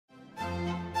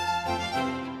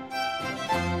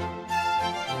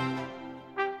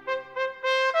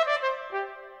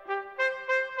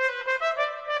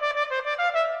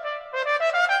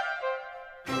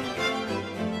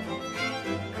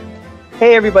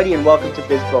Hey, everybody, and welcome to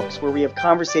BizBooks, where we have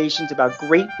conversations about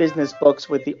great business books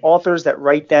with the authors that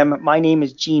write them. My name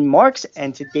is Gene Marks,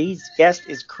 and today's guest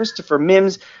is Christopher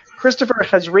Mims. Christopher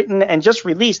has written and just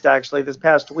released, actually, this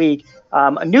past week,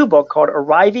 a new book called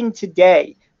Arriving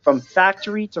Today, From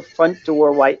Factory to Front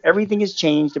Door, Why Everything has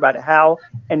Changed About How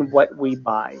and What We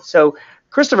Buy. So,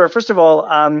 Christopher, first of all,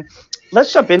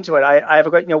 let's jump into it. I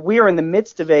have a, we are in the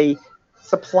midst of a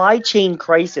supply chain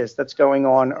crisis that's going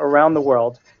on around the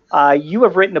world. You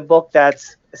have written a book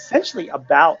that's essentially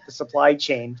about the supply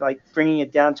chain, like bringing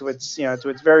it down to its, to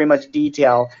its very much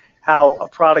detail, how a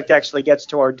product actually gets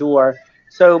to our door.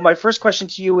 So my first question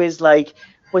to you is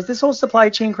was this whole supply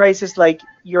chain crisis like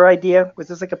your idea? Was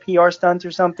this like a PR stunt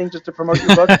or something just to promote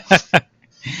your book?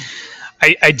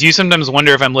 I do sometimes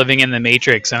wonder if I'm living in the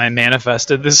Matrix and I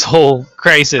manifested this whole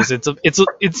crisis.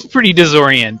 It's pretty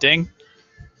disorienting.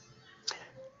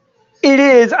 It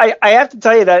is. I have to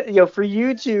tell you that, for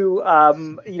you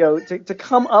to, to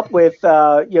come up with,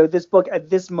 this book at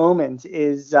this moment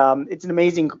is, it's an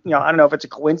amazing, I don't know if it's a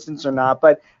coincidence or not,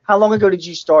 but how long ago did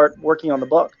you start working on the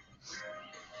book?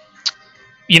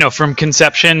 From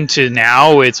conception to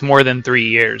now, it's more than 3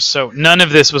 years. So none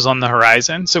of this was on the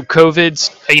horizon. So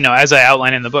COVID's, as I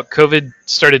outline in the book, COVID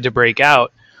started to break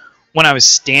out when I was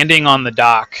standing on the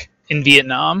dock in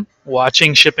Vietnam,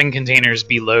 watching shipping containers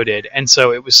be loaded. And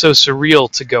so it was so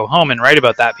surreal to go home and write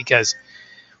about that because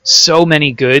so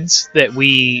many goods that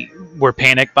we were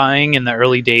panic buying in the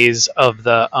early days of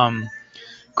the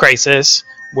crisis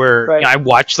were, right. I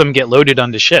watched them get loaded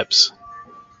onto ships.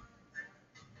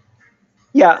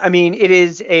 Yeah, I mean, it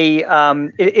is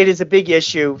a big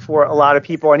issue for a lot of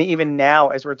people. And even now,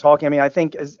 as we're talking, I mean, I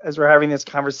think as we're having this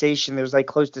conversation, there's like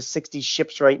close to 60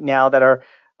 ships right now that are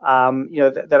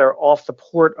that are off the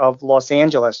port of Los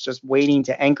Angeles, just waiting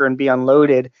to anchor and be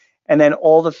unloaded, and then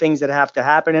all the things that have to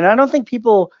happen. And I don't think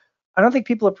people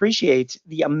appreciate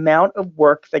the amount of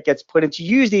work that gets put into.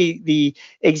 Use the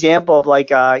example of like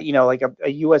a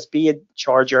USB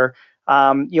charger.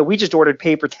 We just ordered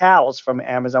paper towels from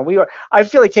Amazon. I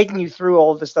feel like taking you through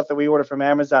all of the stuff that we order from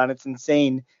Amazon. It's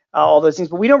insane, all those things,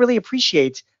 but we don't really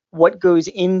appreciate what goes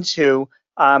into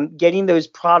getting those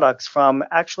products from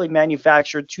actually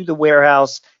manufactured to the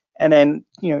warehouse and then,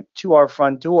 to our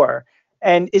front door.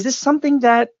 And is this something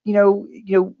that,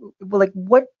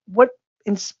 what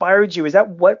inspired you? Is that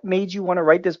what made you want to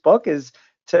write this book, is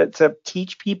to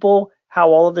teach people how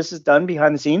all of this is done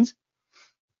behind the scenes?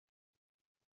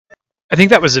 I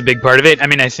think that was a big part of it. I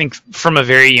mean, I think from a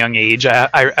very young age,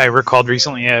 I recalled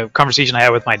recently a conversation I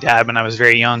had with my dad when I was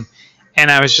very young. And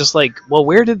I was just like, well,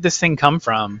 where did this thing come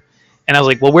from? And I was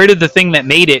like, well, where did the thing that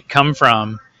made it come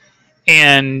from?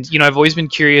 And, I've always been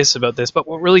curious about this. But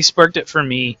what really sparked it for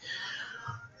me,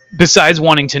 besides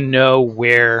wanting to know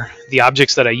where the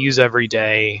objects that I use every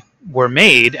day were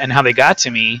made and how they got to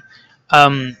me,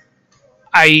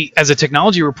 as a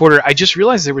technology reporter, I just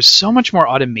realized there was so much more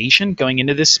automation going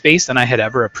into this space than I had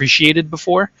ever appreciated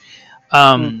before.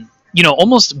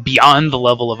 Almost beyond the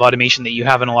level of automation that you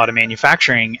have in a lot of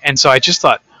manufacturing. And so I just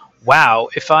thought, wow,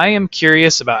 if I am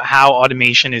curious about how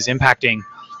automation is impacting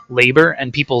labor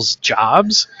and people's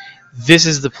jobs, this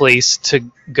is the place to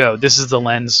go. This is the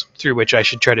lens through which I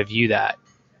should try to view that.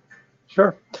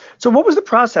 Sure. So what was the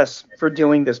process for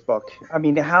doing this book? I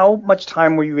mean, how much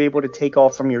time were you able to take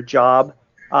off from your job?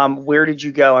 Where did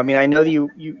you go? I mean, I know that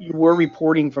you were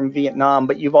reporting from Vietnam,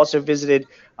 but you've also visited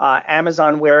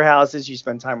Amazon warehouses. You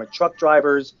spent time with truck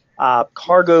drivers,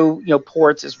 cargo,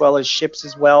 ports, as well as ships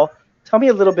as well. Tell me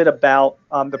a little bit about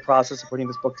the process of putting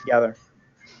this book together.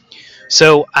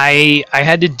 So I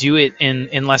had to do it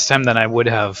in less time than I would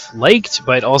have liked,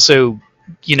 but also,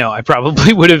 I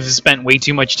probably would have spent way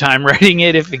too much time writing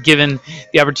it if given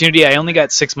the opportunity. I only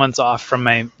got 6 months off from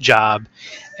my job.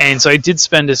 And so I did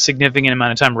spend a significant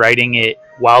amount of time writing it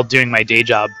while doing my day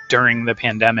job during the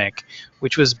pandemic,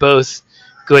 which was both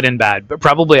good and bad. But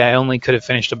probably I only could have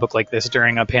finished a book like this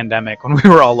during a pandemic when we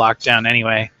were all locked down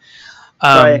anyway.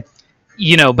 Right.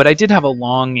 But I did have a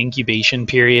long incubation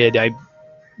period. I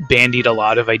bandied a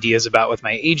lot of ideas about with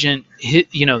my agent.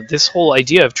 This whole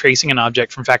idea of tracing an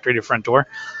object from factory to front door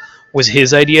was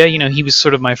his idea. He was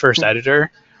sort of my first editor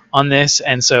on this,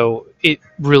 and so it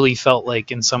really felt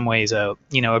like in some ways a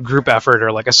group effort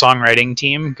or like a songwriting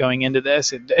team going into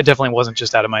this. It definitely wasn't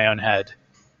just out of my own head.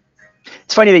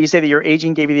 It's funny that you say that your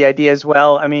agent gave you the idea as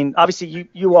well. I mean, obviously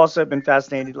you also have been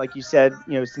fascinated, like you said,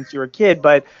 since you were a kid,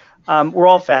 but we're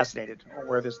all fascinated on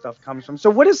where this stuff comes from. So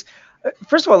what is,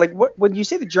 first of all, like when you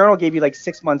say the journal gave you like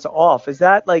 6 months off, is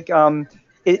that like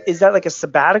is that like a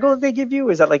sabbatical that they give you?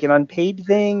 Is that like an unpaid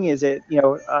thing? Is it,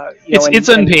 it's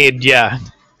unpaid, yeah.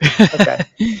 Okay.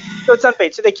 So it's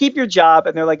unpaid. So they keep your job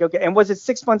and they're like, okay. And was it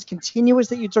 6 months continuous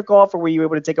that you took off, or were you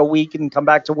able to take a week and come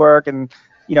back to work, and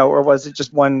or was it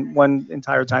just one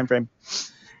entire time frame?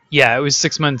 Yeah, it was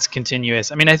 6 months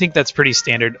continuous. I mean, I think that's pretty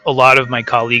standard. A lot of my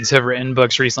colleagues have written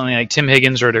books recently. Like Tim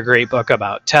Higgins wrote a great book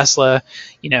about Tesla.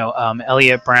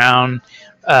 Elliot Brown,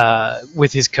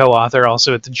 with his co-author,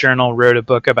 also at the Journal, wrote a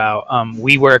book about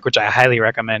WeWork, which I highly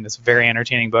recommend. It's a very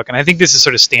entertaining book, and I think this is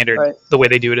sort of standard Right. the way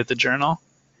they do it at the Journal.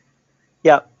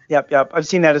 Yep, yep, yep. I've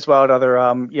seen that as well at other,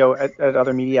 at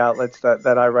other media outlets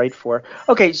that I write for.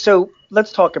 Okay, so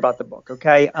let's talk about the book.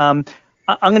 Okay,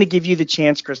 I'm going to give you the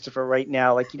chance, Christopher, right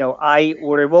now. Like, I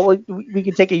ordered. Well, we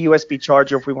can take a USB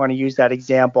charger if we want to use that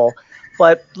example,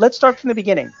 but let's start from the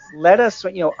beginning. Let us,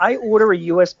 I order a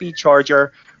USB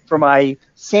charger for my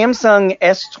Samsung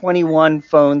S21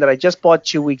 phone that I just bought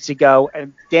 2 weeks ago,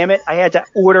 and damn it, I had to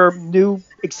order new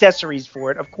accessories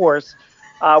for it, of course,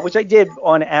 which I did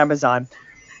on Amazon.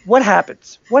 What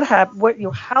happens? What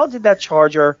happened? How did that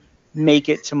charger make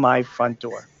it to my front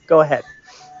door? Go ahead.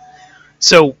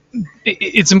 So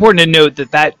it's important to note that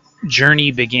that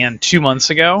journey began 2 months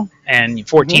ago and Hmm.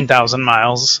 14,000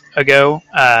 miles ago.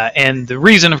 And the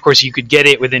reason, of course, you could get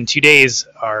it within 2 days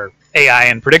are AI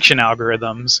and prediction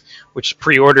algorithms, which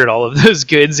pre ordered all of those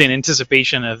goods in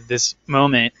anticipation of this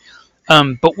moment.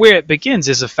 But where it begins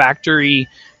is a factory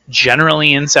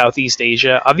generally in Southeast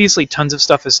Asia. Obviously, tons of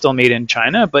stuff is still made in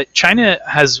China, but China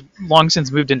has long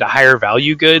since moved into higher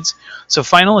value goods. So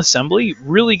final assembly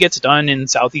really gets done in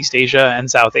Southeast Asia and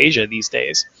South Asia these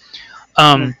days.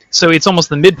 Hmm. So it's almost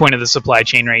the midpoint of the supply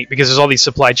chain, right? Because there's all these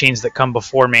supply chains that come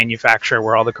before manufacture,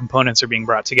 where all the components are being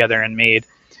brought together and made.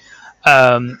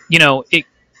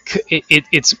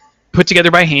 It's put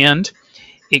together by hand.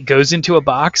 It goes into a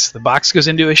box. The box goes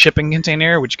into a shipping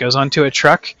container, which goes onto a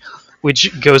truck,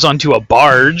 which goes onto a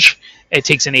barge. It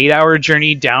takes an 8-hour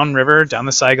journey downriver, down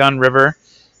the Saigon River,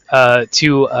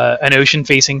 to an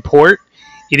ocean-facing port.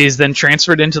 It is then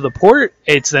transferred into the port.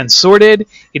 It's then sorted.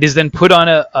 It is then put on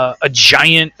a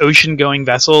giant ocean-going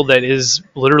vessel that is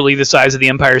literally the size of the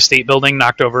Empire State Building,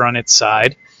 knocked over on its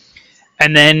side.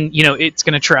 And then, it's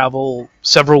going to travel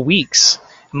several weeks.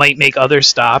 It might make other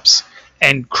stops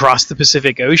and cross the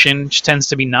Pacific Ocean, which tends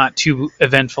to be not too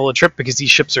eventful a trip because these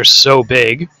ships are so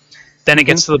big. Then it Hmm.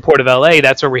 gets to the port of LA.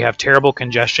 That's where we have terrible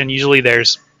congestion. Usually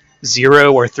there's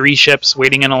 0 or 3 ships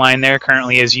waiting in a line there.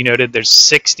 Currently, as you noted, there's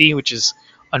 60, which is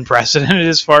unprecedented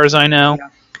as far as I know. Yeah.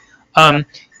 Yeah. Um,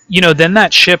 then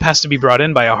that ship has to be brought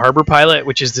in by a harbor pilot,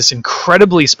 which is this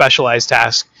incredibly specialized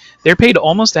task. They're paid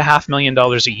almost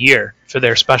 $500,000 a year for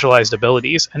their specialized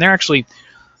abilities, and they're actually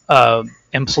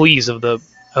employees of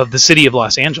the city of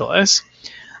Los Angeles.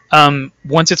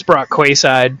 Once it's brought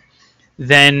quayside,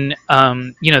 then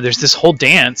there's this whole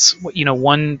dance.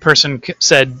 One person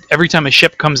said every time a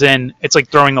ship comes in, it's like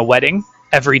throwing a wedding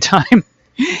every time.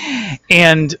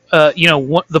 And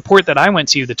the port that I went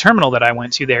to, the terminal that I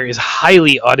went to there, is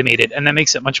highly automated, and that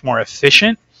makes it much more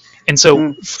efficient. And so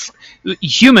Hmm.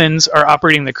 humans are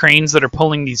operating the cranes that are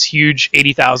pulling these huge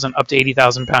 80,000 up to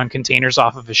 80,000 pound containers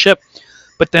off of a ship.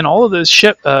 But then all of those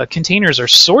ship containers are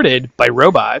sorted by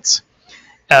robots,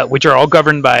 which are all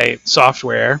governed by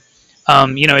software.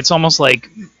 It's almost like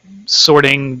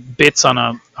sorting bits on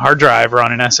a hard drive or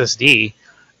on an SSD.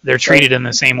 They're Right. treated in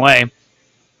the same way.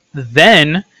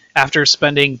 Then, after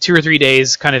spending 2 or 3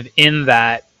 days kind of in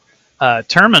that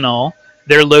terminal,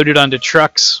 they're loaded onto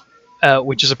trucks,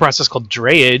 which is a process called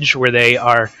drayage, where they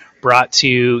are brought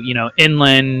to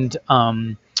inland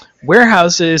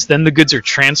warehouses. Then the goods are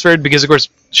transferred because, of course,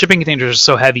 shipping containers are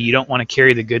so heavy. You don't want to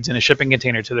carry the goods in a shipping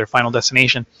container to their final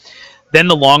destination. Then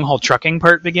the long haul trucking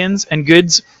part begins, and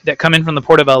goods that come in from the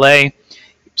port of LA,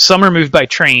 some are moved by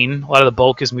train. A lot of the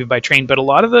bulk is moved by train, but a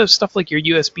lot of the stuff like your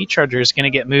USB charger is going to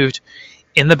get moved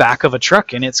in the back of a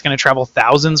truck, and it's going to travel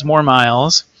thousands more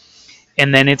miles,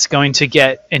 and then it's going to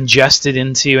get ingested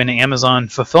into an Amazon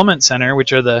fulfillment center,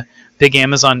 which are the big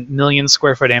Amazon million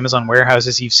square foot Amazon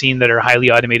warehouses you've seen that are highly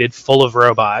automated, full of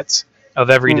robots of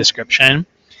every Hmm. description.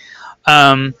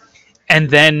 Um, and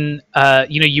then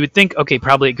you would think, okay,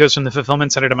 probably it goes from the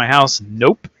fulfillment center to my house.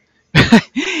 Nope.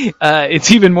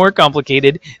 It's even more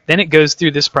complicated. Then it goes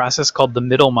through this process called the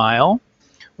middle mile,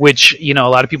 which a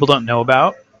lot of people don't know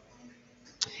about.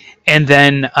 And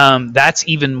then that's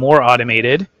even more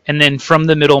automated. And then from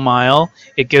the middle mile,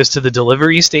 it goes to the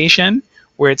delivery station,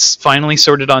 where it's finally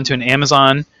sorted onto an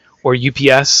Amazon or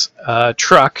UPS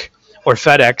truck, or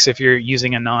FedEx if you're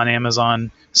using a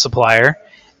non-Amazon supplier,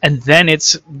 and then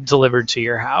it's delivered to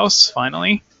your house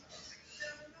finally.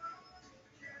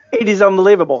 It is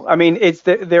unbelievable. I mean,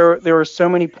 there are so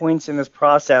many points in this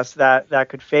process that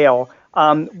could fail.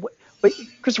 But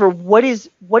Christopher, what is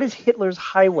Hitler's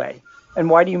highway, and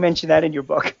why do you mention that in your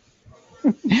book?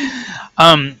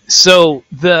 So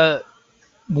the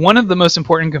one of the most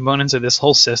important components of this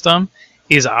whole system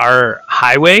is our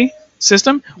highway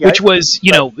system, Yeah, which was,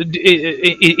 right.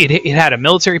 it had a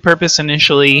military purpose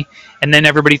initially, and then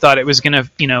everybody thought it was going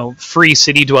to, free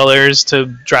city dwellers to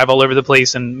drive all over the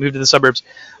place and move to the suburbs.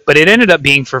 But it ended up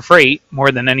being for freight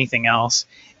more than anything else.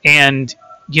 And,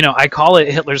 I call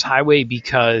it Hitler's Highway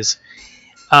because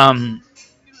um,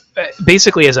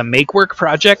 basically, as a make work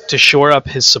project to shore up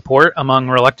his support among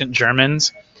reluctant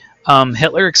Germans,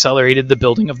 Hitler accelerated the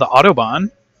building of the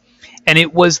Autobahn, and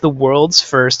it was the world's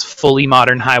first fully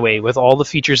modern highway with all the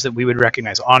features that we would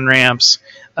recognize: on ramps,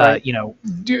 Right.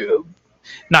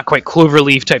 not quite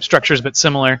cloverleaf type structures, but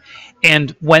similar.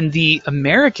 And when the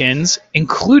Americans,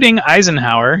 including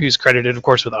Eisenhower, who's credited, of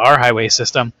course, with our highway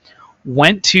system,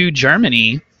 went to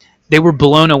Germany, they were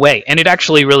blown away. And it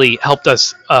actually really helped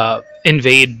us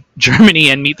invade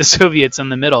Germany and meet the Soviets in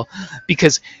the middle,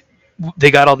 because they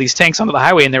got all these tanks onto the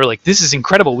highway and they were like, this is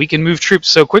incredible. We can move troops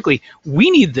so quickly. We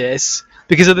need this,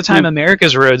 because at the time, Hmm.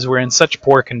 America's roads were in such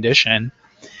poor condition.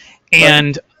 Right.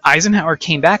 And Eisenhower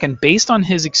came back, and based on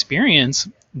his experience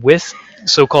with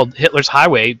so-called Hitler's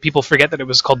Highway, people forget that it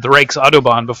was called the Reichs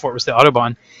Autobahn before it was the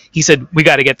Autobahn. He said, we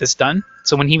got to get this done.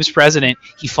 So when he was president,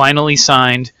 he finally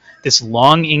signed this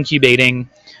long incubating,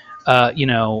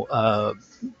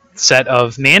 set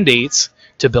of mandates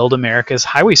to build America's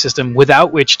highway system,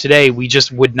 without which today we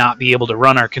just would not be able to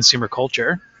run our consumer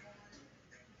culture.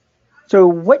 So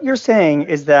what you're saying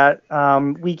is that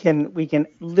we can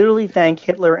literally thank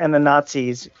Hitler and the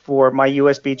Nazis for my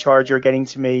USB charger getting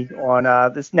to me on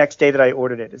this next day that I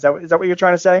ordered it. Is that what you're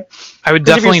trying to say? I would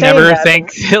Because if you're definitely saying never that,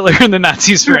 thank Hitler and the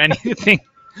Nazis for anything,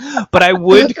 but I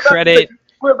we're would credit.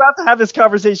 about to have this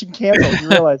conversation canceled. You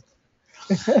realize?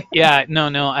 Yeah, no.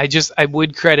 I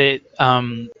would credit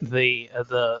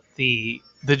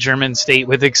the German state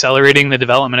with accelerating the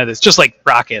development of this, just like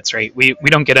rockets, right? We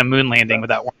don't get a moon landing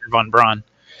without Werner von Braun.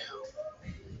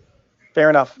 Fair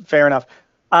enough. Fair enough.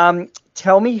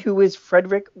 Tell me, who is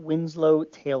Frederick Winslow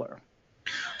Taylor?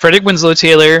 Frederick Winslow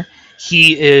Taylor,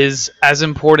 he is as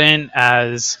important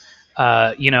as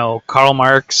Karl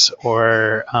Marx,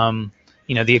 or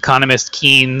the economist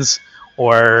Keynes,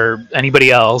 or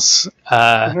anybody else.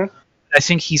 Hmm. I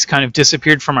think he's kind of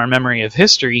disappeared from our memory of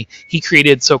history. He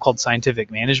created so-called scientific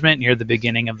management near the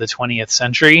beginning of the 20th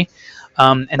century.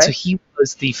 And so Okay. he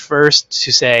was the first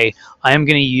to say, I am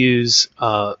going to use,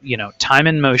 time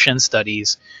and motion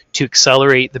studies to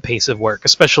accelerate the pace of work,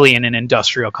 especially in an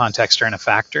industrial context or in a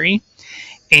factory.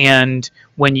 And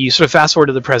when you sort of fast forward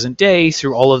to the present day,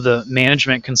 through all of the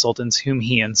management consultants whom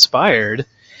he inspired,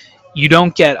 you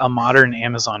don't get a modern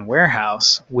Amazon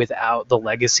warehouse without the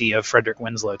legacy of Frederick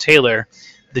Winslow Taylor.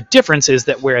 The difference is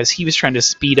that whereas he was trying to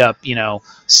speed up,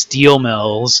 steel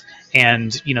mills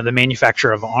and, the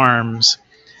manufacture of arms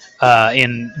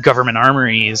in government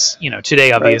armories,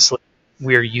 today, Right. obviously,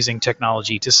 we're using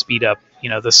technology to speed up,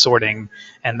 the sorting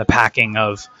and the packing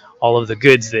of all of the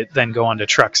goods that then go onto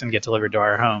trucks and get delivered to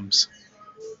our homes.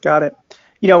 Got it.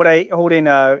 You know what I hold in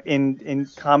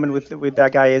common with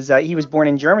that guy is he was born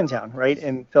in Germantown, right,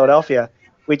 in Philadelphia,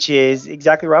 which is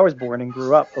exactly where I was born and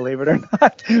grew up. Believe it or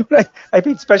not, I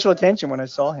paid special attention when I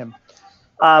saw him.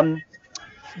 Um,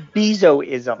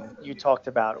 Bezoism you talked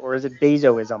about, or is it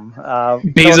Bezoism? Tell us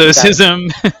what that is.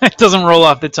 Bezosism, it doesn't roll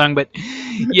off the tongue, but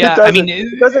It yeah, I mean,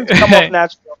 doesn't. It doesn't come off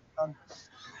naturally.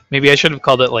 maybe I should have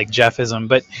called it like Jeffism,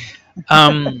 but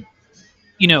um,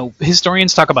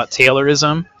 historians talk about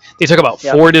Taylorism. They talk about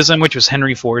Yeah. Fordism, which was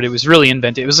Henry Ford. It was really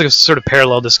invented. It was like a sort of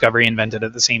parallel discovery invented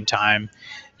at the same time.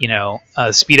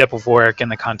 Speed up of work in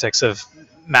the context of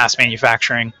mass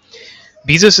manufacturing.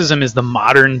 Bezosism is the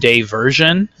modern day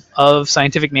version of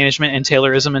scientific management and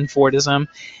Taylorism and Fordism.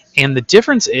 And the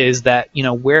difference is that,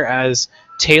 whereas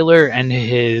Taylor and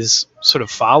his sort of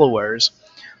followers,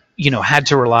 had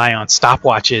to rely on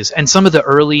stopwatches, and some of the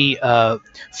early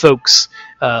folks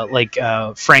like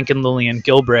Frank and Lillian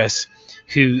Gilbreth,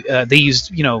 who they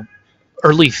used,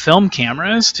 early film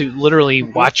cameras to literally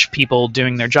Hmm. watch people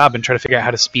doing their job and try to figure out how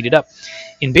to speed it up.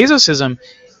 In Bezosism,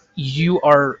 you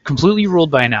are completely ruled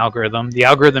by an algorithm. The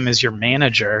algorithm is your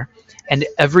manager, and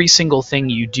every single thing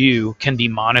you do can be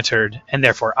monitored and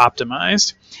therefore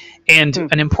optimized. And Hmm.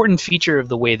 an important feature of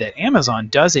the way that Amazon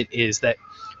does it is that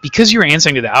because you're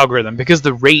answering to the algorithm, because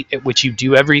the rate at which you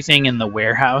do everything in the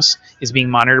warehouse is being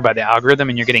monitored by the algorithm,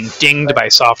 and you're getting dinged Right. by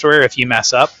software if you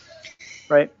mess up,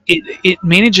 Right. it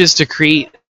manages to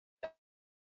create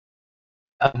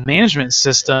a management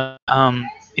system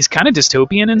is kind of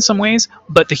dystopian in some ways,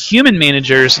 but the human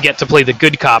managers get to play the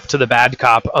good cop to the bad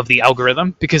cop of the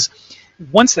algorithm, because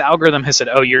once the algorithm has said,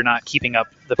 oh, you're not keeping up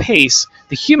the pace,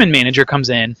 the human manager comes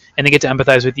in and they get to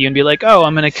empathize with you and be like, oh,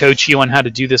 I'm going to coach you on how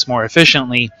to do this more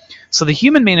efficiently. So the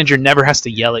human manager never has to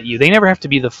yell at you. They never have to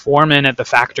be the foreman at the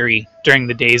factory during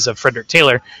the days of Frederick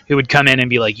Taylor, who would come in and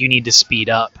be like, you need to speed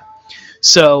up.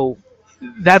 So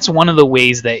that's one of the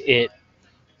ways that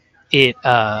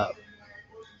I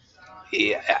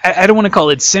don't want to call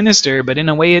it sinister, but in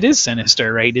a way it is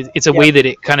sinister, right? It's a way that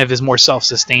it kind of is more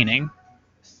self-sustaining.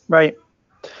 Right.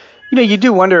 You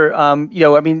do wonder, I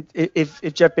mean, if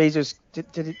Jeff Bezos,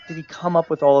 did he come up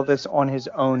with all of this on his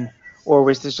own, or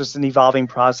was this just an evolving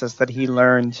process that he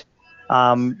learned,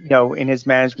 in his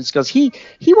management skills? He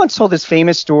once told this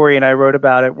famous story, and I wrote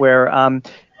about it, where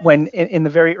when in the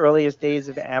very earliest days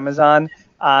of Amazon,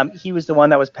 he was the one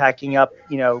that was packing up,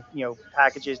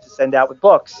 packages to send out with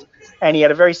books, and he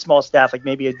had a very small staff, like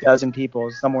maybe a dozen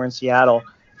people, somewhere in Seattle,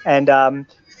 and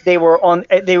they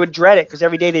would dread it because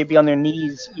every day they'd be on their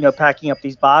knees, packing up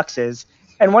these boxes.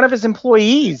 And one of his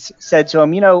employees said to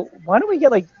him, why don't we get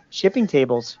like shipping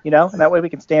tables, and that way we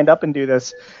can stand up and do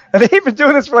this. And they've been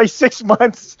doing this for like 6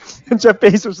 months. And Jeff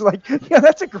Bezos was like, yeah,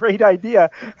 that's a great idea.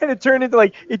 And it turned into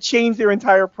it changed their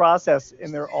entire process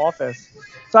in their office.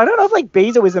 So I don't know if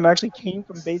Bezoism actually came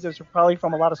from Bezos, or probably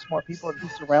from a lot of smart people that he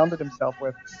surrounded himself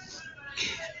with.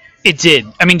 It did.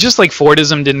 I mean, just like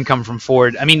Fordism didn't come from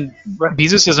Ford. I mean, Right.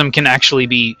 Bezosism can actually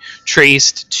be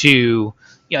traced to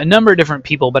a number of different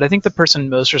people, but I think the person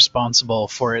most responsible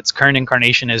for its current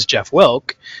incarnation is Jeff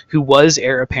Wilk, who was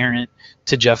heir apparent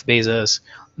to Jeff Bezos,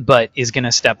 but is going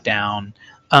to step down.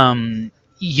 I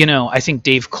think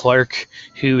Dave Clark,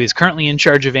 who is currently in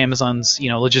charge of Amazon's,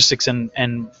 logistics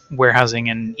and warehousing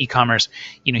and e-commerce,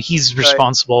 he's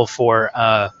responsible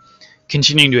for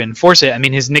continuing to enforce it. I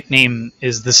mean, his nickname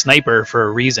is the Sniper for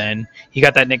a reason. He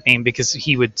got that nickname because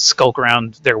he would skulk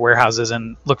around their warehouses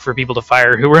and look for people to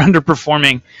fire who were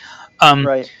underperforming.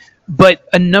 Right. But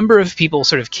a number of people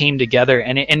sort of came together,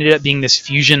 and it ended up being this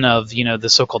fusion of, the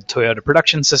so-called Toyota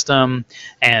production system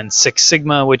and Six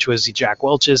Sigma, which was Jack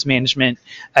Welch's management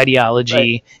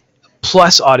ideology,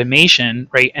 plus automation,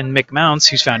 right? And Mick Mounts,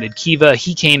 who's founded Kiva,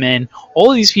 he came in.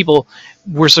 All of these people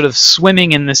were sort of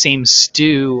swimming in the same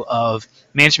stew of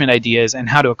management ideas and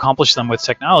how to accomplish them with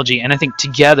technology. And I think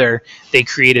together they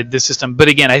created this system. But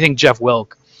again, I think Jeff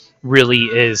Wilk really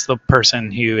is the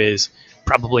person who is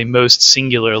probably most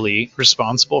singularly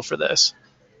responsible for this.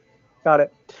 Got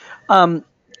it.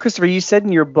 Christopher, you said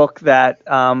in your book that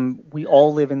we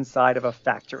all live inside of a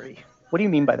factory. What do you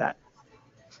mean by that?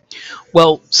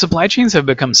 Well, supply chains have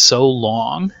become so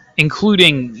long,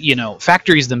 including,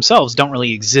 factories themselves don't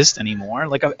really exist anymore.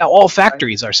 Like all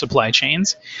factories are supply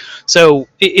chains. So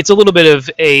it's a little bit of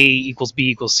A equals B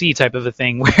equals C type of a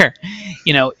thing where,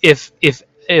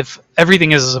 if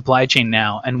everything is a supply chain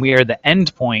now and we are the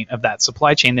end point of that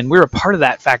supply chain, then we're a part of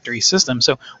that factory system.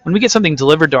 So when we get something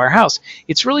delivered to our house,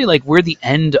 it's really like we're the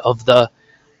end of the,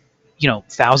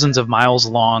 thousands of miles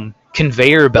long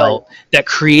conveyor belt that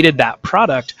created that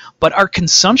product. But our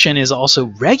consumption is also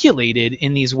regulated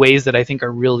in these ways that I think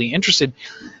are really interested.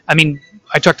 I mean,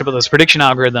 I talked about those prediction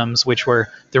algorithms, which were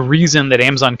the reason that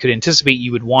Amazon could anticipate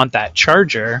you would want that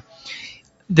charger.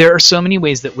 There are so many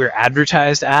ways that we're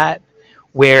advertised at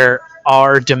where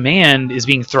our demand is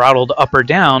being throttled up or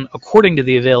down according to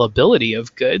the availability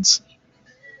of goods.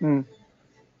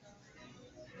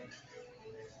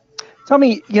 Tell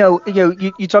me,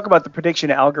 you talk about the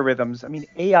prediction algorithms. I mean,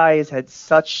 AI has had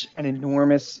such an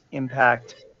enormous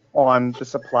impact on the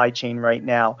supply chain right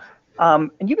now.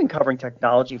 And you've been covering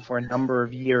technology for a number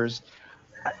of years.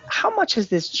 How much has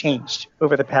this changed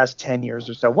over the past 10 years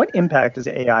or so? What impact has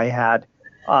AI had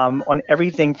on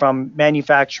everything from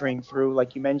manufacturing through,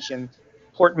 like you mentioned,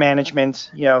 port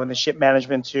management, and the ship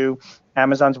management to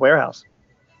Amazon's warehouse?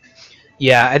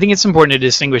 Yeah, I think it's important to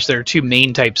distinguish there are two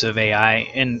main types of AI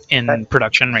in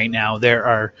production right now.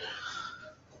 They're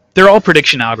all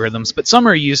prediction algorithms, but some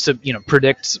are used to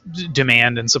predict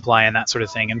demand and supply and that sort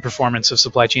of thing and performance of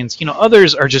supply chains.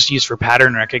 Others are just used for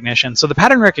pattern recognition. So the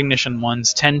pattern recognition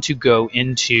ones tend to go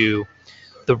into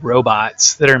the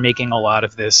robots that are making a lot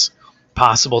of this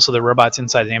possible. So the robots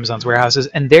inside Amazon's warehouses,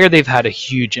 and there they've had a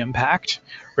huge impact,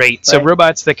 right? So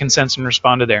robots that can sense and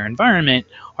respond to their environment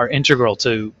are integral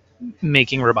to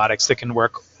making robotics that can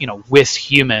work, with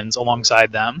humans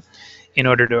alongside them in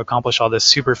order to accomplish all this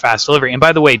super fast delivery. And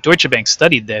by the way, Deutsche Bank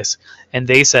studied this, and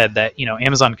they said that,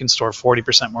 Amazon can store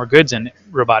 40% more goods in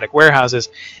robotic warehouses.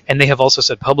 And they have also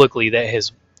said publicly that it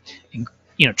has,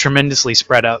 tremendously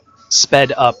sped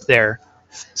up their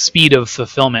speed of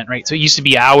fulfillment, right? So it used to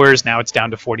be hours, now it's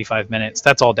down to 45 minutes.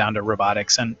 That's all down to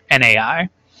robotics and AI.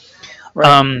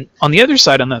 Right. On the other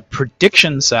side, on the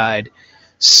prediction side,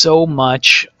 so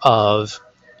much of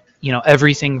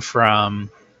everything from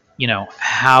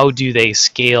how do they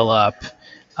scale up,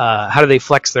 how do they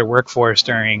flex their workforce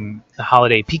during the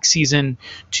holiday peak season,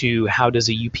 to how does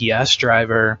a UPS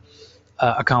driver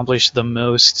accomplish the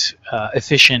most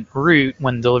efficient route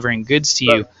when delivering goods to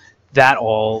you. Right. That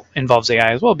all involves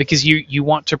AI as well, because you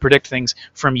want to predict things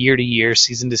from year to year,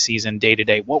 season to season, day to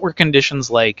day. What were conditions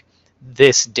like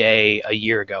this day a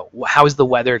year ago? How is the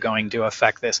weather going to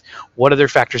affect this? What other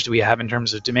factors do we have in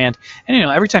terms of demand? And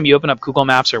every time you open up Google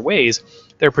Maps or Waze,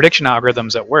 there are prediction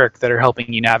algorithms at work that are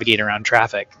helping you navigate around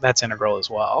traffic. That's integral as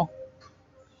well.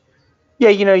 Yeah,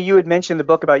 you had mentioned the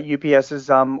book about UPS's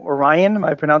Orion. Am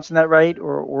I pronouncing that right?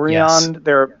 Or Yes. Orion,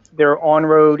 their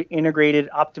on-road integrated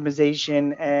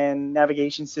optimization and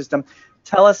navigation system.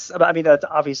 Tell us about. I mean, that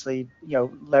obviously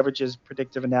leverages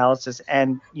predictive analysis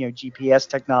and GPS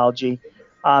technology.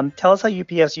 Tell us how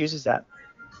UPS uses that.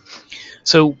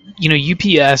 So,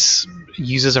 UPS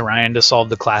uses Orion to solve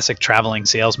the classic traveling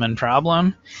salesman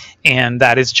problem. And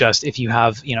that is just, if you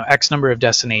have, X number of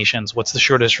destinations, what's the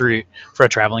shortest route for a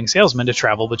traveling salesman to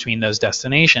travel between those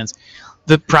destinations?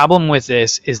 The problem with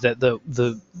this is that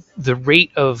the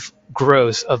rate of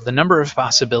growth of the number of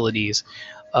possibilities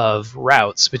of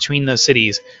routes between those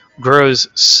cities grows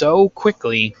so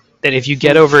quickly that if you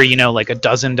get over, like a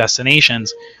dozen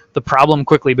destinations, the problem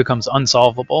quickly becomes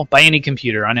unsolvable by any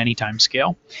computer on any time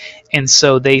scale. And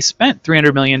so they spent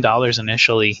 $300 million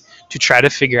initially to try to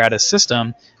figure out a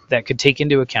system that could take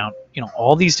into account,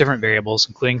 all these different variables,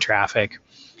 including traffic,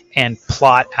 and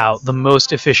plot out the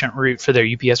most efficient route for their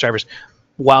UPS drivers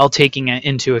while taking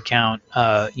into account,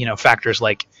 factors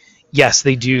like, yes,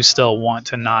 they do still want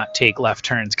to not take left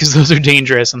turns because those are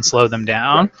dangerous and slow them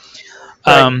down.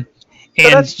 Right. So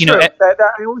And that's true.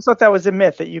 I always thought that was a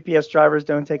myth that UPS drivers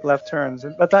don't take left turns.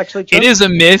 That's actually true. it is a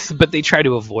myth, but they try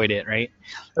to avoid it, right?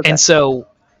 Okay. And so,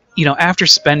 after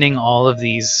spending all of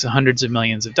these hundreds of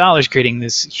millions of dollars creating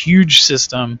this huge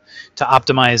system to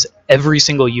optimize every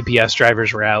single UPS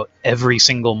driver's route every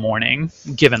single morning,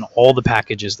 given all the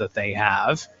packages that they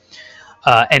have,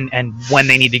 and when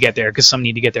they need to get there, because some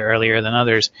need to get there earlier than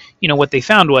others, what they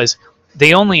found was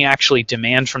they only actually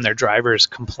demand from their drivers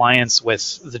compliance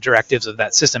with the directives of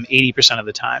that system 80% of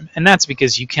the time. And that's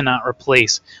because you cannot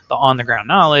replace the on-the-ground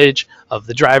knowledge of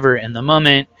the driver in the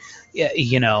moment,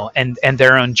 and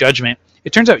their own judgment.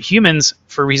 It turns out humans,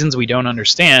 for reasons we don't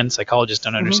understand, psychologists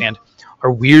don't understand,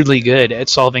 are weirdly good at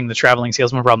solving the traveling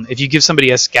salesman problem. If you give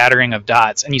somebody a scattering of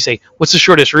dots and you say, what's the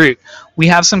shortest route? We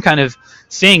have some kind of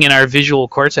thing in our visual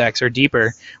cortex or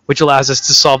deeper, which allows us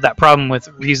to solve that problem with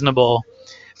reasonable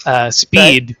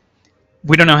speed. Right.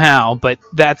 We don't know how, but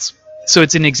so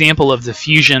it's an example of the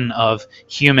fusion of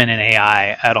human and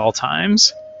AI at all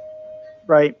times.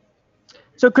 Right.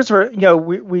 So Christopher,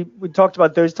 we talked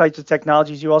about those types of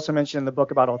technologies. You also mentioned in the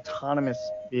book about autonomous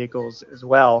vehicles as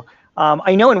well.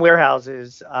 I know in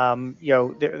warehouses, I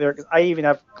even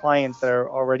have clients that are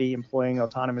already employing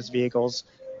autonomous vehicles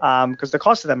because the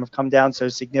cost of them have come down so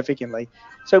significantly.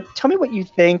 So tell me what you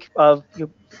think of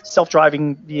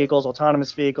self-driving vehicles,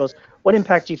 autonomous vehicles. What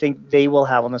impact do you think they will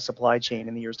have on the supply chain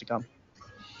in the years to come?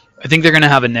 I think they're going to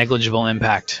have a negligible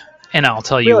impact, and I'll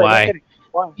tell you why.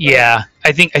 Why? Yeah,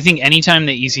 I think anytime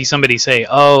that you see somebody say,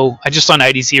 "Oh, I just saw an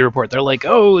IDC report," they're like,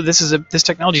 "Oh, this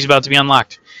technology is about to be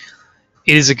unlocked."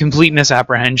 It is a complete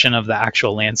misapprehension of the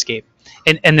actual landscape,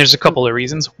 and there's a couple of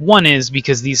reasons. One is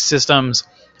because these systems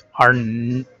are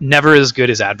never as good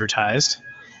as advertised,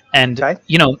 and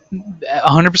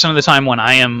 100% of the time when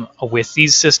I am with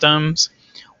these systems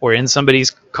or in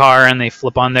somebody's car and they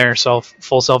flip on their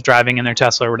full self-driving in their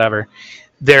Tesla or whatever,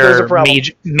 there are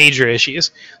major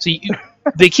issues. So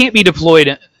they can't be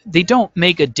deployed. They don't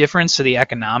make a difference to the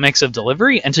economics of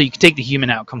delivery until you can take the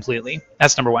human out completely.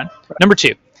 That's number one. Right. Number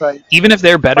two, even if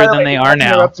they're better than they are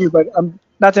now.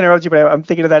 Not to interrupt you, but I'm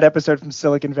thinking of that episode from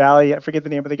Silicon Valley. I forget the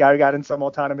name of the guy who got in some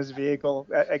autonomous vehicle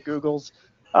at Google's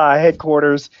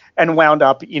headquarters and wound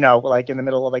up, like in the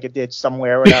middle of like a ditch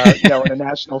somewhere in a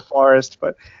national forest.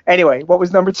 But anyway, what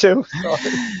was number two?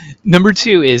 Number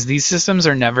two is these systems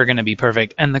are never going to be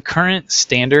perfect. And the current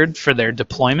standard for their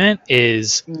deployment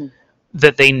is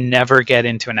that they never get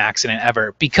into an accident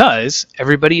ever, because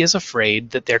everybody is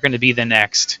afraid that they're going to be the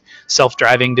next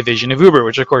self-driving division of Uber,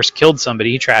 which of course killed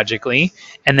somebody tragically.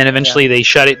 And then eventually they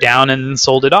shut it down and then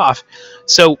sold it off.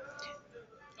 So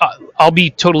I'll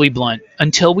be totally blunt.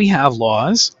 Until we have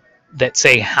laws that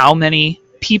say how many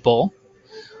people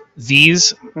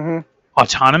these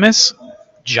autonomous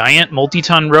giant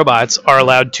multi-ton robots are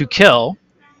allowed to kill,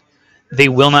 they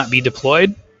will not be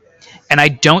deployed. And I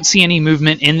don't see any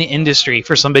movement in the industry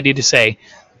for somebody to say,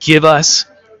 give us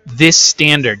this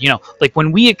standard. Like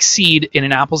when we exceed in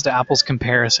an apples to apples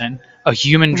comparison a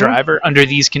human Hmm. driver under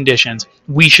these conditions,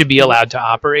 we should be Hmm. allowed to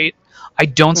operate. I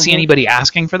don't see Hmm. anybody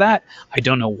asking for that. I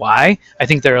don't know why. I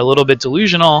think they're a little bit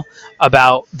delusional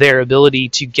about their ability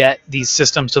to get these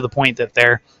systems to the point that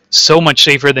they're so much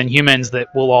safer than humans that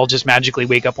we'll all just magically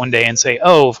wake up one day and say,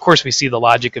 oh, of course we see the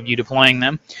logic of you deploying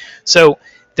them. So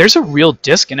there's a real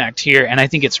disconnect here, and I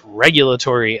think it's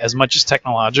regulatory as much as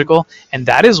technological, and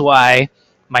that is why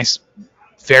my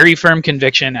very firm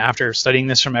conviction after studying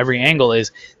this from every angle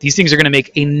is these things are going to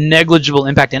make a negligible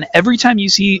impact. And every time you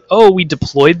see, oh, we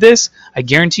deployed this, I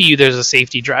guarantee you there's a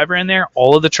safety driver in there.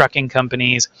 All of the trucking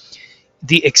companies,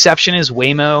 the exception is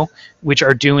Waymo, which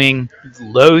are doing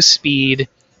low speed,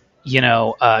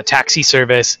 taxi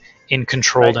service in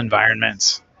controlled Right.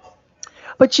 environments.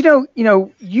 But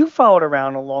you followed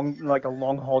around like a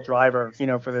long haul driver,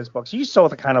 for this book. So you saw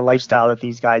the kind of lifestyle that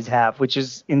these guys have, which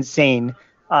is insane.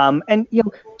 And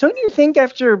don't you think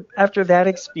after that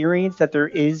experience that there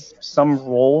is some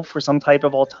role for some type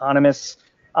of autonomous,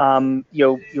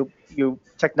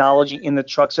 technology in the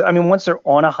truck? So I mean, once they're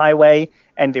on a highway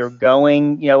and they're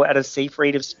going, at a safe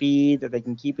rate of speed, that they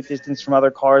can keep a distance from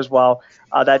other cars while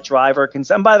that driver can.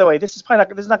 And by the way, this is not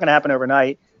going to happen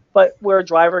overnight, but where a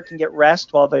driver can get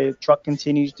rest while the truck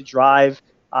continues to drive.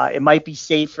 It might be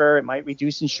safer. It might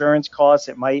reduce insurance costs.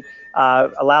 It might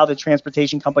allow the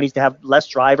transportation companies to have less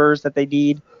drivers that they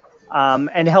need,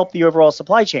 and help the overall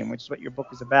supply chain, which is what your book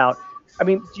is about. I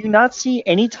mean, do you not see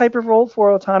any type of role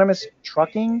for autonomous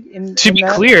trucking in To in be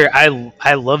that? clear,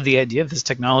 I love the idea of this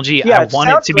technology. I Yeah, it want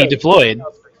it sounds to be great. deployed. I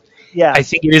Yeah,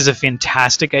 think it is a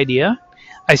fantastic idea.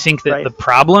 I think that right, the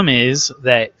problem is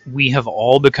that we have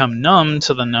all become numb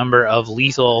to the number of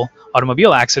lethal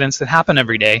automobile accidents that happen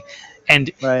every day.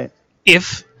 And right.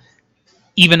 if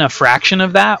even a fraction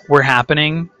of that were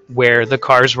happening where the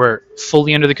cars were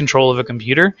fully under the control of a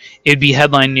computer, it'd be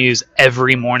headline news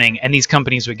every morning and these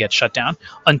companies would get shut down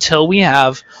until we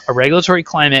have a regulatory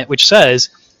climate which says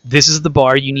this is the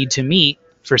bar you need to meet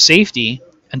for safety.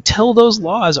 Until those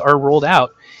laws are rolled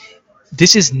out,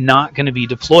 this is not going to be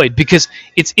deployed because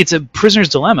it's a prisoner's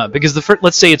dilemma. Because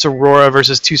let's say it's Aurora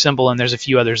versus Too Simple, and there's a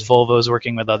few others. Volvo's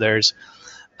working with others.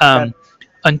 Yep. Um,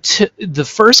 until the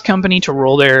first company to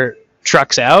roll their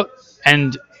trucks out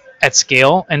and at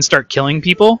scale and start killing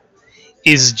people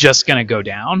is just going to go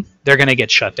down. They're going to get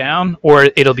shut down, or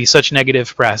it'll be such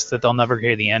negative press that they'll never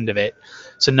hear the end of it.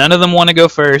 So none of them want to go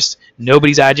first.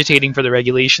 Nobody's agitating for the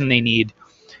regulation they need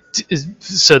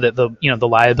so that the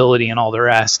liability and all the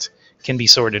rest can be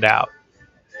sorted out.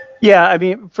 Yeah, I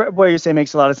mean, what you're saying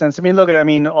makes a lot of sense. I mean, look at, I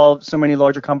mean, so many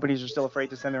larger companies are still afraid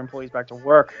to send their employees back to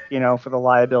work, for the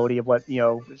liability of what,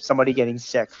 somebody getting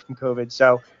sick from COVID.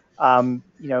 So,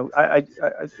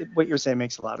 what you're saying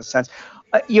makes a lot of sense.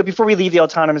 Before we leave the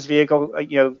autonomous vehicle,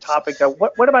 topic though,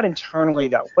 what about internally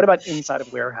though? What about inside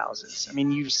of warehouses? I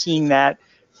mean, you've seen that.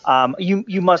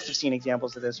 You must have seen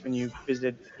examples of this when you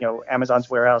visited, Amazon's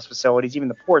warehouse facilities, even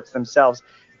the ports themselves.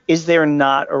 Is there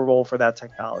not a role for that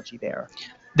technology there?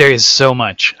 There is so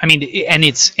much. I mean, and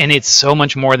it's so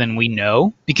much more than we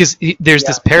know because there's Yeah.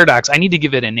 this paradox. I need to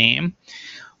give it a name.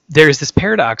 There's this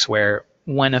paradox where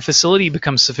when a facility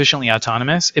becomes sufficiently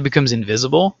autonomous, it becomes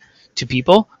invisible to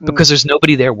people Mm, because there's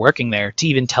nobody there working there to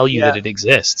even tell you that yeah. it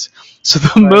exists. So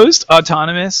the Right. most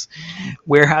autonomous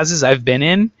warehouses I've been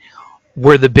in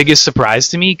were the biggest surprise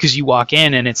to me because you walk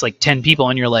in and it's like 10 people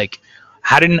and you're like,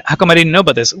 how come I didn't know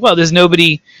about this? Well, there's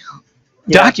nobody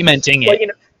Yeah. documenting Well, it.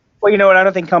 what? I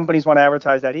don't think companies want to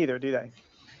advertise that either, do they?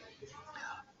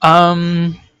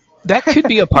 Um, that could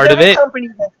be a Because part of it.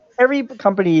 every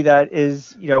company that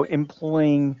is,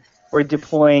 employing or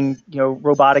deploying,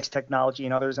 robotics technology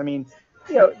and others. I mean,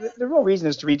 the real reason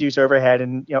is to reduce overhead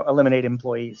and, eliminate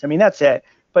employees. I mean, that's it.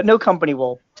 But no company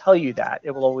will tell you that.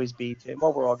 It will always be to,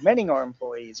 well, we're augmenting our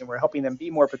employees and we're helping them be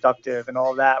more productive and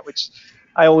all that, which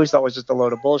I always thought was just a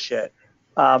load of bullshit.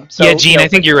 Yeah, So, Gene, I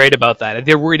but think you're right about that.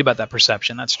 They're worried about that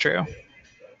perception. That's true.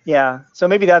 yeah, so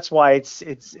maybe that's why it's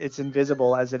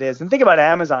invisible as it is. And think about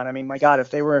Amazon. I mean, my God, if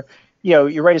they were,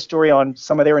 you write a story on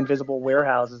some of their invisible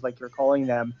warehouses, like you're calling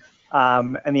them,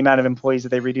 and the amount of employees that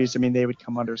they reduce, I mean, they would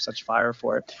come under such fire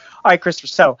for it. All right, Christopher.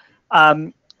 So,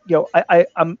 I'm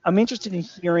interested in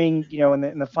hearing,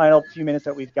 in the final few minutes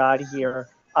that we've got here,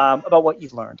 about what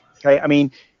you've learned. Okay, I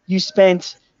mean, you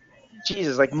spent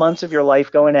Jesus, like months of your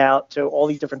life going out to all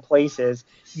these different places.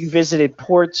 You visited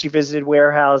ports, you visited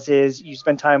warehouses, you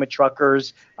spent time with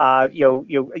truckers, a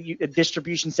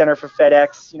distribution center for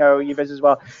FedEx, you visit as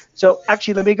well. So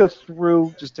actually, let me go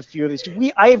through just a few of these.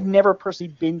 I have never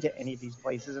personally been to any of these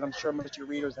places, and I'm sure most of your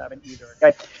readers haven't either.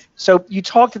 Okay, so you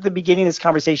talked at the beginning of this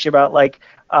conversation about like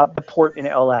the port in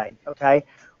LA. Okay,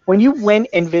 when you went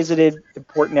and visited the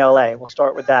port in LA, we'll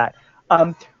start with that.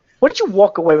 Um, what did you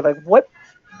walk away with? Like,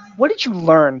 what did you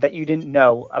learn that you didn't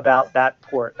know about that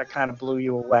port that kind of blew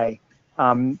you away?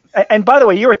 And by the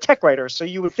way, you're a tech writer, so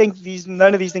you would think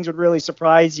none of these things would really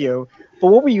surprise you. But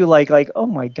what were you like? Like, oh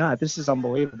my God, this is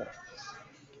unbelievable.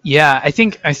 Yeah, I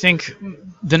think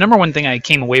the number one thing I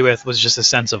came away with was just a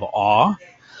sense of awe,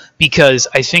 because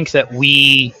I think that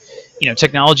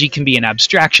technology can be an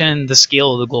abstraction. The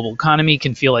scale of the global economy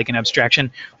can feel like an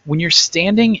abstraction. When you're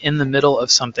standing in the middle of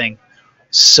something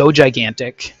so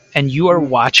gigantic and you are Mm,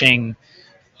 watching,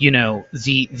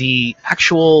 the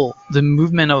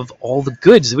movement of all the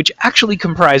goods which actually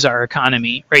comprise our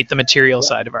economy, right? The material yeah,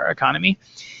 side of our economy,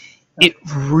 yeah, it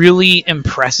really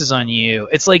impresses on you.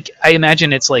 It's like, I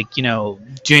imagine it's like,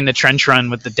 doing the trench run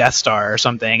with the Death Star or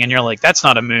something, and you're like, that's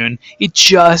not a moon. It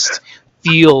just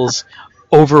feels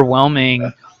overwhelming,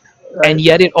 and right.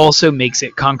 yet it also makes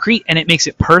it concrete and it makes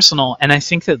it personal. And I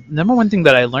think that number one thing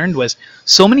that I learned was,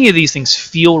 so many of these things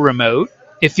feel remote.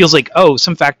 It feels like, oh,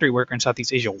 some factory worker in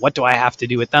Southeast Asia, what do I have to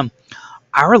do with them?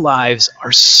 Our lives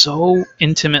are so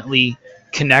intimately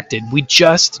connected. We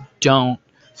just don't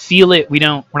feel it. We're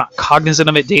not cognizant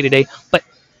of it day to day. But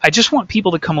I just want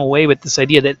people to come away with this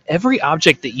idea that every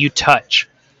object that you touch,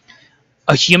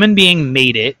 a human being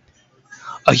made it,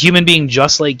 a human being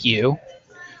just like you,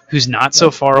 who's not so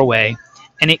Yep. far away,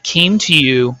 and it came to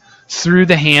you through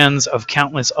the hands of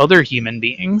countless other human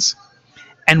beings.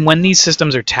 And when these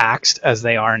systems are taxed, as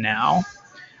they are now,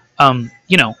 um,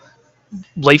 you know,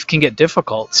 life can get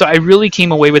difficult. So I really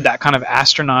came away with that kind of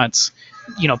astronauts,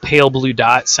 pale blue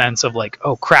dot sense of like,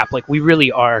 oh crap, like we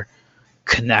really are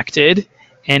connected.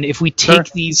 And if we Sure.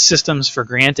 take these systems for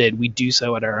granted, we do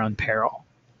so at our own peril.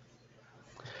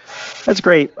 That's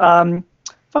great.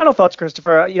 Final thoughts,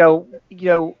 Christopher.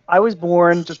 I was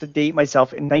born, just to date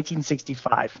myself, in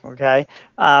 1965. Okay,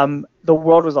 the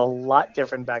world was a lot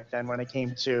different back then when it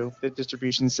came to the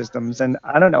distribution systems, and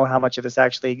I don't know how much of this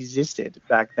actually existed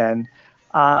back then.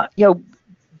 Uh, you know,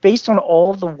 Based on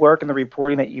all the work and the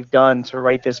reporting that you've done to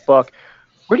write this book,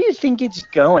 where do you think it's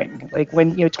going? Like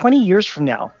when 20 years from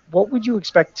now, what would you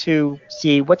expect to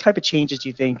see? What type of changes do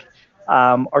you think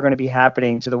are going to be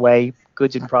happening to the way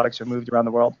goods and products are moved around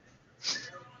the world?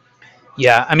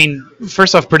 Yeah, I mean,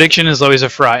 first off, prediction is always a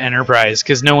fraught enterprise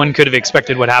because no one could have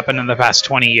expected what happened in the past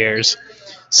 20 years.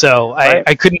 So I, Right.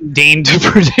 I couldn't deign to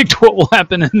predict what will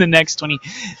happen in the next 20.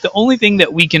 The only thing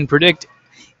that we can predict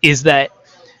is that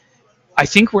I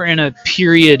think we're in a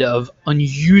period of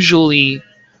unusually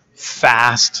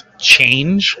fast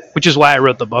change, which is why I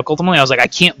wrote the book. Ultimately, I was like, I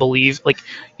can't believe, like,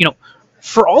 you know,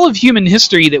 for all of human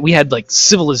history that we had like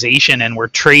civilization and were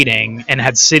trading and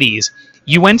had cities.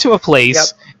 You went to a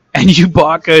place Yep. and you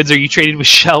bought goods or you traded with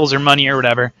shells or money or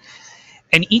whatever.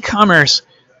 And e-commerce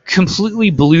completely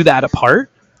blew that apart,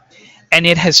 and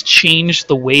it has changed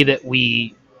the way that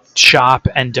we shop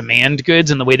and demand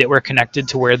goods and the way that we're connected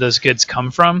to where those goods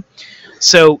come from.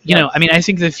 So, Yep. I mean, I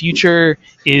think the future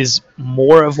is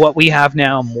more of what we have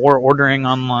now, more ordering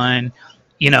online.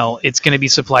 It's going to be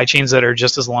supply chains that are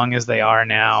just as long as they are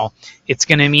now. It's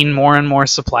going to mean more and more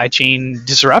supply chain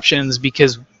disruptions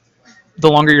because the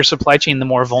longer your supply chain, the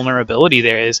more vulnerability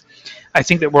there is. I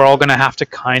think that we're all going to have to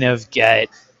kind of get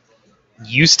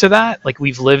used to that. Like,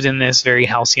 we've lived in this very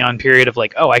halcyon period of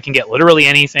like, oh, I can get literally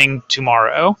anything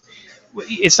tomorrow.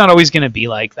 It's not always going to be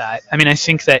like that. I mean, I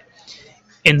think that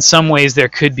in some ways there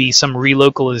could be some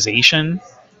relocalization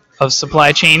of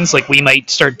supply chains. Like, we might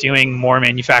start doing more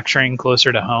manufacturing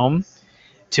closer to home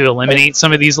to Right. eliminate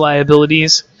some of these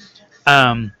liabilities.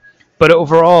 Um, but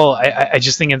overall, I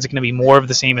just think it's going to be more of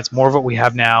the same. It's more of what we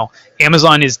have now.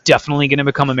 Amazon is definitely going to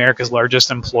become America's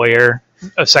largest employer,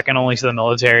 second only to the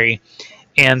military.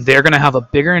 And they're going to have a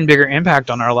bigger and bigger impact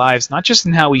on our lives, not just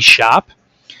in how we shop,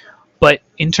 but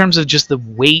in terms of just the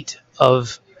weight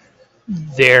of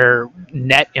their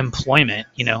net employment.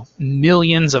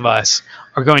 Millions of us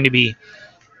are going to be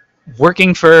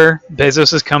working for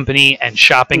Bezos's company and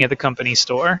shopping Hmm. at the company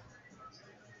store.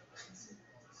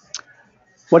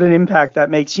 What an impact that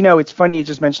makes. It's funny you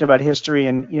just mentioned about history,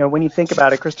 and when you think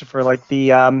about it, Christopher, like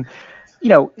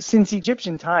since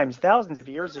Egyptian times, thousands of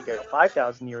years ago,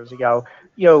 5,000 years ago,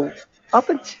 you know, up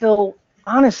until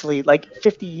honestly, like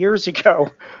 50 years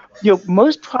ago,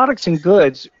 most products and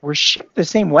goods were shipped the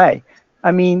same way.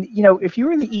 I mean, if you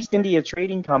were in the East India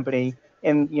Trading Company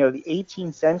in, the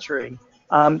 18th century,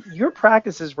 your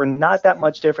practices were not that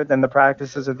much different than the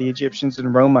practices of the Egyptians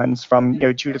and Romans from,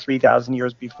 2 to 3,000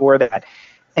 years before that.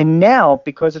 And now,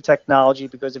 because of technology,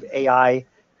 because of AI,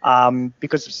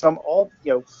 because of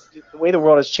the way the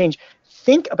world has changed,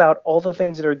 think about all the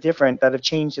things that are different that have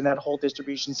changed in that whole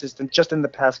distribution system just in the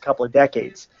past couple of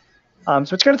decades. So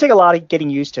it's going to take a lot of getting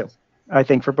used to, I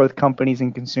think, for both companies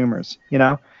and consumers.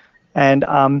 And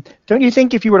don't you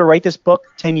think if you were to write this book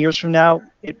 10 years from now,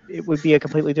 it would be a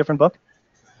completely different book?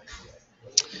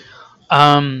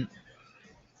 Um,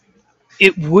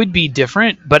 it would be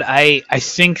different, but I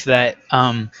think that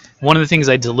one of the things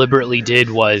I deliberately did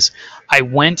was I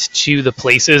went to the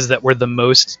places that were the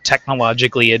most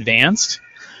technologically advanced,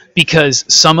 because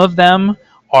some of them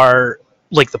are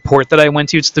like the port that I went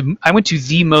to. I went to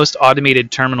the most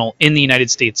automated terminal in the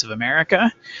United States of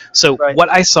America. So Right. what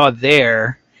I saw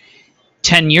there,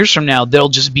 10 years from now, there'll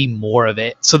just be more of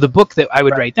it. So the book that I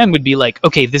would Right. write then would be like,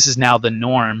 okay, this is now the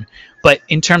norm. But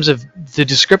in terms of the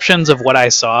descriptions of what I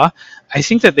saw, I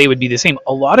think that they would be the same.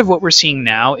 A lot of what we're seeing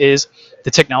now is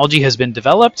the technology has been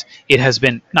developed. It has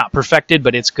been not perfected,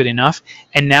 but it's good enough.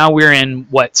 And now we're in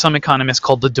what some economists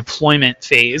call the deployment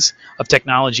phase of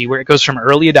technology, where it goes from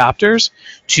early adopters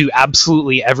to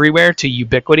absolutely everywhere to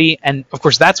ubiquity. And of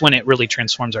course, that's when it really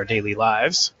transforms our daily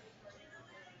lives.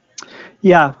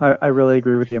 Yeah, I really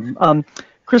agree with you.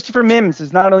 Christopher Mims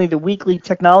is not only the weekly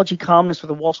technology columnist for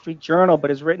the Wall Street Journal, but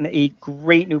has written a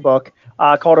great new book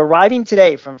called Arriving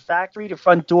Today, From Factory to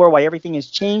Front Door, Why Everything Has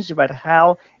Changed About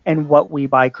How and What We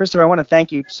Buy. Christopher, I want to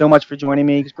thank you so much for joining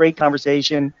me. It's a great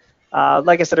conversation.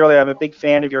 Like I said earlier, I'm a big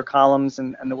fan of your columns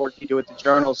and the work you do at the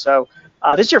Journal. So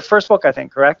this is your first book, I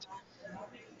think, correct?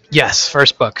 Yes,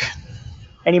 first book.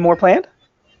 Any more planned?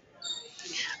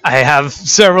 I have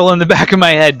several in the back of my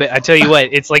head, but I tell you what,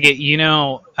 it's like I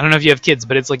don't know if you have kids,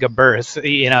 but it's like a birth.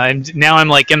 And now I'm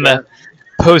like in Yeah. the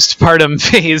postpartum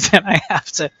phase, and I have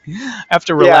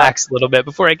to Yeah. relax a little bit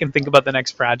before I can think about the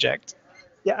next project.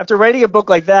 Yeah, after writing a book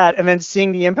like that and then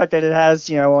seeing the impact that it has,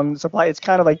 on supply, it's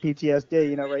kind of like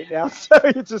PTSD, right now. So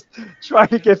you're just trying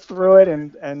to get through it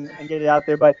and get it out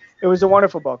there. But it was a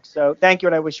wonderful book. So thank you,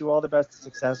 and I wish you all the best of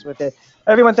success with it.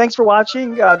 Everyone, thanks for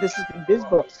watching. This has been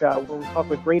BizBooks, where we talk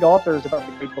with great authors about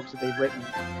the great books that they've written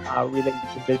related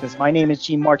to business. My name is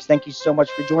Gene Marks. Thank you so much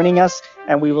for joining us,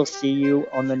 and we will see you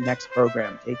on the next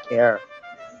program. Take care.